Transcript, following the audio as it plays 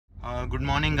Good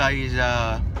morning guys,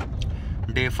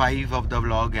 day 5 of the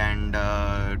vlog, and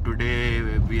today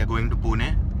we are going to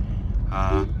Pune.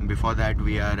 Before that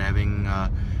we are having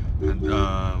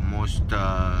the most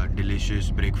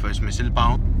delicious breakfast, misal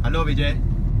pav. Hello Vijay.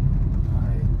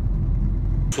 Hi.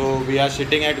 So we are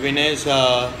sitting at Vinay's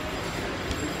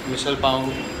misal pav,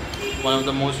 one of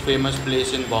the most famous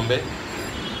place in Bombay.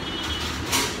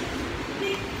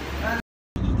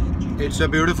 It's a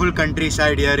beautiful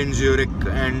countryside here in Zurich,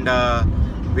 and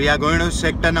we are going to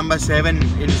sector number 7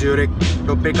 in Zurich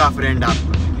to pick our friend up.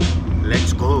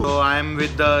 Let's go. So I am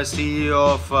with the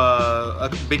CEO of a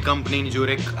big company in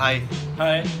Zurich. Hi.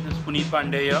 Hi, this is Puneet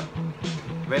Pandey here.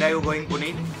 Where are you going,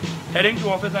 Puneet? Heading to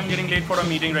office. I'm getting late for a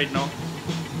meeting right now.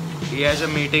 He has a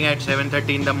meeting at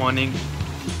 7:30 in the morning.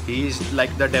 He's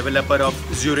like the developer of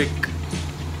Zurich.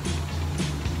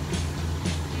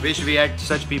 Wish we had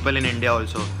such people in India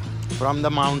also. From the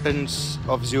mountains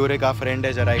of Zurich, our friend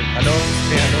has arrived. Hello,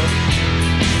 say hello.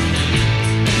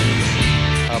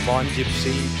 A born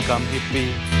gypsy, come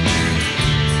hippie.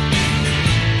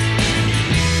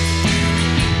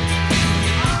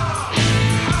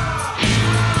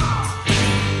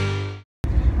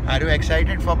 Are you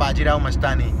excited for Bajirao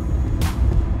Mastani?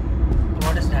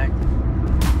 What is that?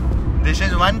 This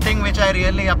is one thing which I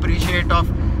really appreciate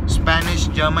of Spanish,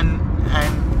 German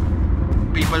and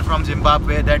people from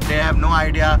Zimbabwe, that they have no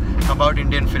idea about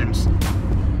Indian films.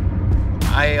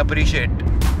 I appreciate.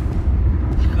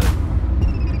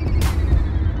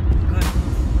 Good.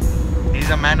 He's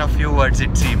a man of few words,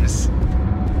 it seems.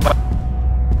 But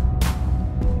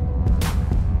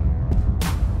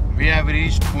we have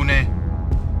reached Pune.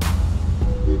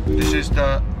 This is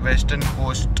the western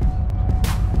coast.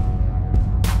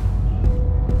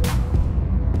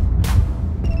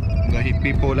 The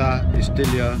HIPPIPOla is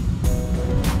still here.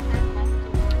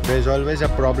 There's always a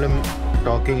problem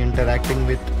interacting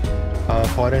with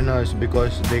foreigners,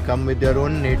 because they come with their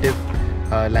own native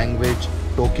language,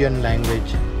 Tokyo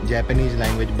language, Japanese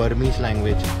language, Burmese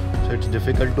language. So it's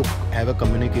difficult to have a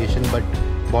communication, but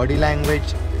body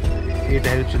language, it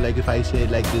helps. Like if I say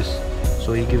like this,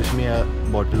 so he gives me a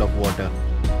bottle of water,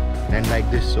 and like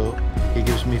this, so he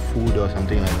gives me food or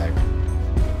something like that.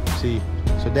 See,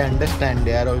 so they understand,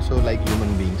 they are also like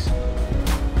human beings.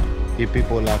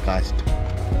 HIPPIPOLA caste.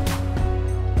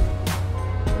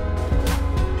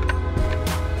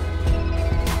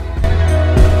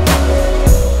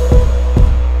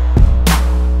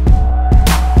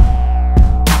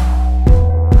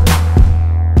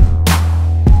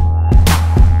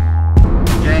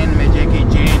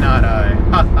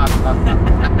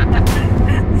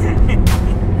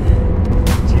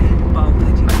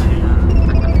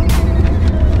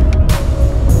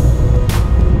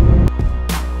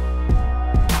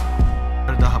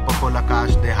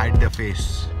 They hide their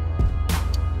face.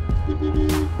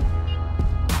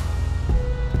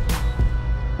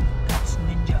 That's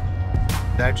ninja.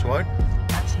 That's what?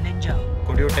 That's ninja.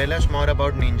 Could you tell us more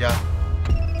about ninja?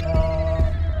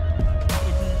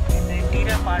 In the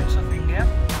interior parts of India,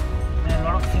 there are a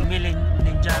lot of female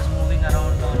ninjas moving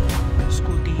around on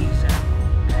scooties and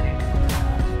carried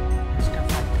and stuff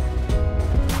like that.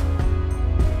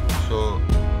 So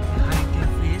They hide their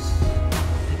face,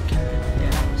 they kill them with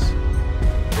their eyes.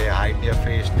 they hide their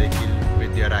face, they kill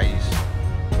with their eyes.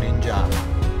 Ninja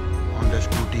on the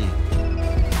scooty.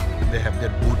 They have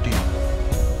their booty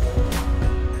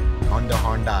on the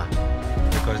Honda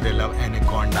because they love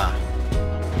anaconda.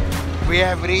 We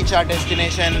have reached our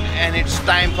destination and it's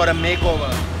time for a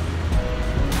makeover.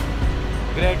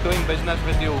 Great doing business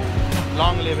with you.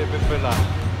 Long live HIPPIPOLA.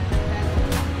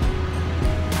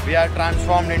 We are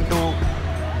transformed into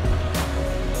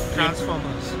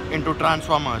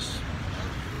Transformers.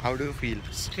 How do you feel?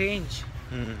 Strange.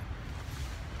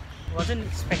 Wasn't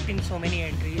expecting so many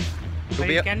entries, but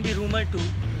it can be rumored too.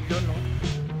 You don't know.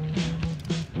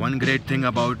 One great thing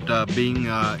about being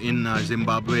in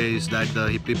Zimbabwe is that the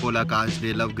HIPPIPOLA caste,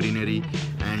 they love greenery,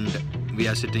 and we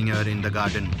are sitting here in the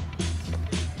garden.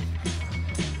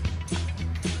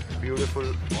 Beautiful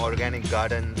organic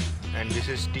garden, and this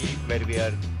is tea where we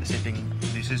are sitting.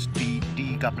 This is tea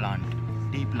plant.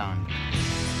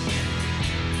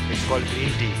 It's called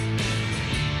green tea.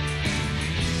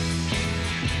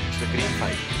 It's a green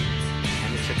fly,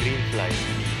 and it's a green fly.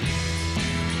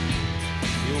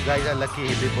 You guys are lucky,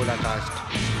 HIPPIPOLA caste.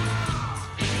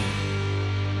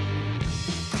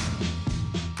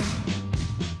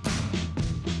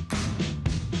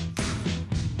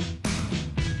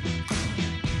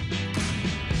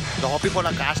 The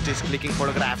HIPPIPOLA caste is clicking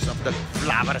photographs of the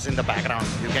flowers in the background.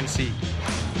 You can see.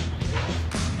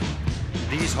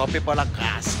 These HIPPIPOLA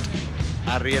caste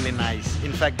are really nice.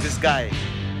 In fact, this guy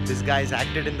This guy is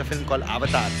acted in the film called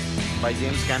Avatar by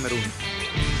James Cameron.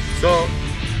 So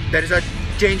there is a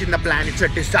change in the plan. It's a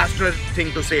disastrous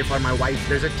thing to say for my wife.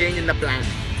 There's a change in the plan.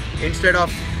 Instead of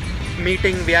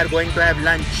meeting, we are going to have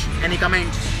lunch. Any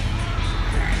comments?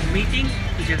 Meeting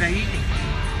की जगह eating.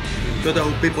 So the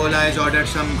HIPPIPOLA has ordered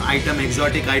some item,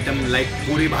 exotic item like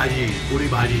puri bhaji.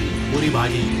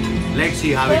 Let's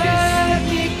see how it is.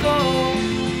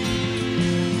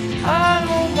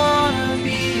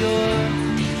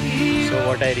 So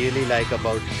what I really like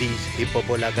about these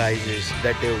HIPPIPOLA guys is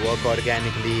that they work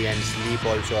organically and sleep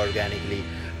also organically.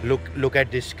 Look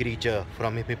at this creature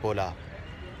from HIPPIPOLA.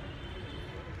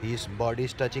 His body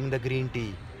is touching the green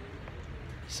tea.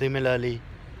 Similarly,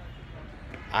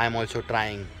 I am also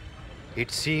trying.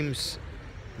 It seems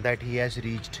that he has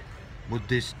reached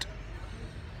Buddhist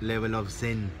level of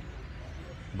Zen,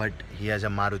 but he has a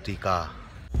Maruti car.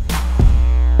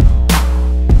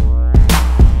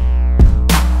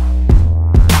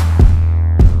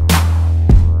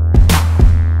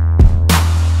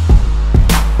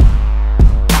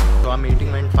 So our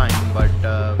meeting went fine, but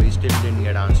we still didn't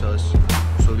get answers.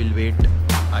 So we'll wait,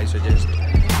 I suggest.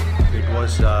 It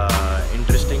was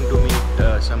interesting to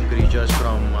meet some creatures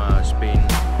from Spain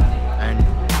and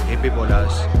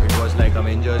HIPPIPOLAs. It was like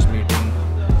Avengers meeting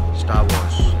Star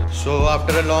Wars. So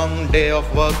after a long day of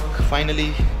work,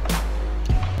 finally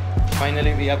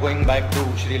we are going back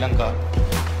to Sri Lanka.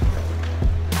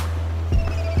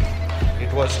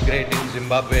 It was great in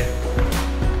Zimbabwe.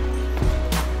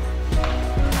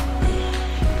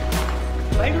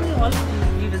 Why do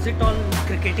we visit all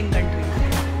cricketing countries?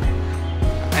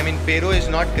 I mean, Peru is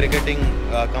not cricketing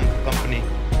company.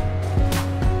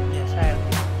 Yes, I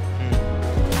agree.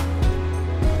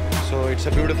 So it's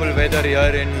a beautiful weather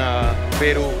here in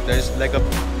Peru. There's like a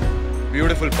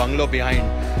beautiful bungalow behind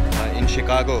in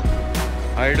Chicago.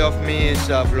 Ahead of me is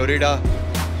Florida.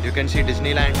 You can see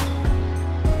Disneyland.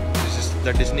 This is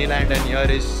the Disneyland, and here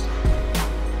is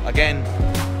again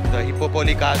the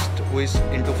HIPPIPOLA caste who is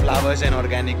into flowers and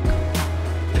organic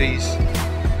trees.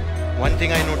 One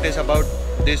thing I notice about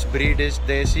this breed is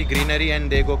they see greenery and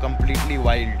they go completely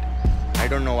wild. I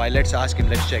don't know why. Let's ask him.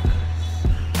 Let's check.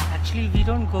 Actually, we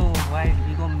don't go wild,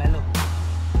 we go mellow.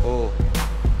 Oh,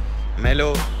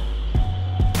 mellow.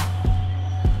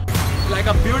 Like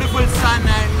a beautiful sun,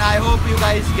 and I hope you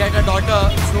guys get a daughter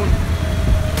soon.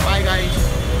 Bye guys.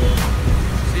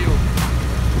 See you.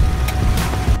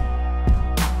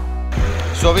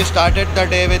 So we started the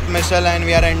day with missile and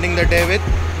we are ending the day with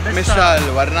missile.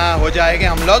 वरना हो जाएंगे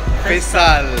हम लोग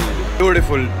फिसल.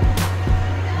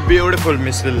 Beautiful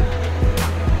missile.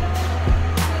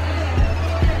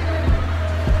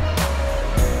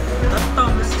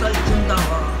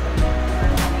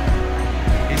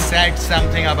 He said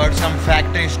something about some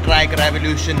factory strike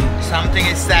revolution. Something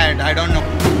is said, I don't know.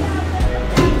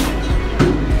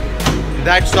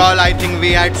 That's all. I think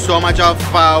we had so much of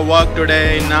work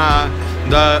today in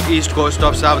the east coast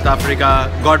of South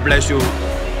Africa. God bless you.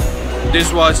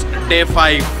 This was day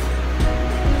 5.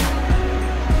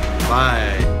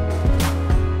 Bye.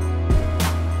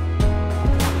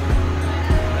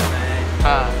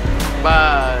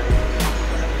 Bye.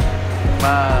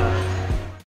 Bye.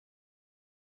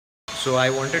 So I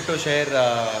wanted to share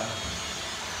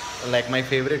like my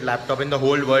favorite laptop in the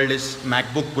whole world is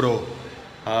MacBook Pro.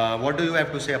 What do you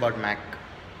have to say about Mac?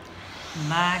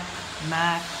 Mac.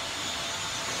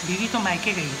 बीवी तो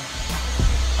मायके गई है.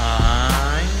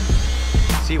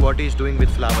 See what he's doing with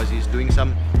flowers. He's doing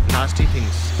some nasty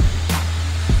things.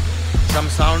 Some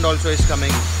sound also is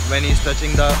coming when he's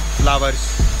touching the flowers.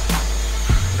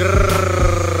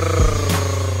 Grrr.